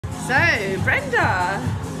So, Brenda,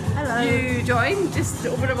 Hello. you joined just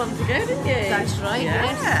over a month ago, didn't you? That's right, yeah,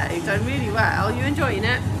 yes. You've done really well. You enjoying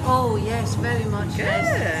it? Oh yes, very much. Good,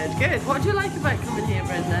 Yes. good. What do you like about coming here,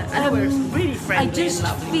 Brenda? I know we're really friendly I just and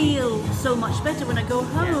lovely. feel so much better when I go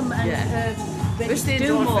home and ready With the to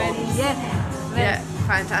do more. endorphins. Yeah.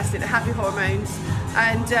 Fantastic. The happy hormones.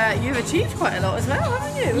 And you've achieved quite a lot as well,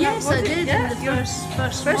 haven't you? Yes, What I was it? did Yeah. in the Your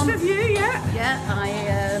first first month. review, yeah. Yeah,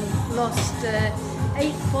 I lost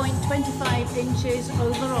 8.25 inches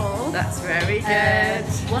overall. That's very good.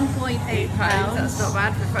 1.8 pounds. That's not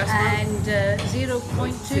bad for first month. And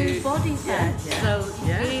 0.2 body fat. Yeah. So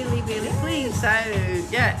Yeah. really, really pleased. So,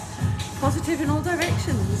 yeah, positive in all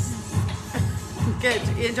directions. Good.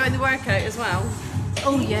 You enjoying the workout as well?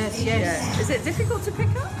 Oh yes, yes. Yeah. Is it difficult to pick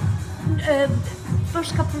up?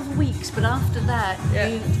 First couple of weeks, but after that, Yeah.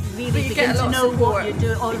 you But really you begin get a lot to of know support. what you're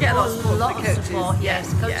doing. You get a lot of support lot from of the coaches. support.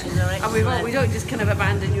 Yes, coaches are excellent. And we don't just kind of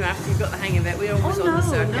abandon you after you've got the hang of it. We're always Oh, on the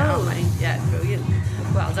no, circuit, no. aren't we? Yeah, brilliant.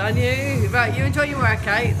 Well done you. Right, you enjoy your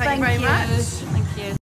workout. Thank you very much. Thank you.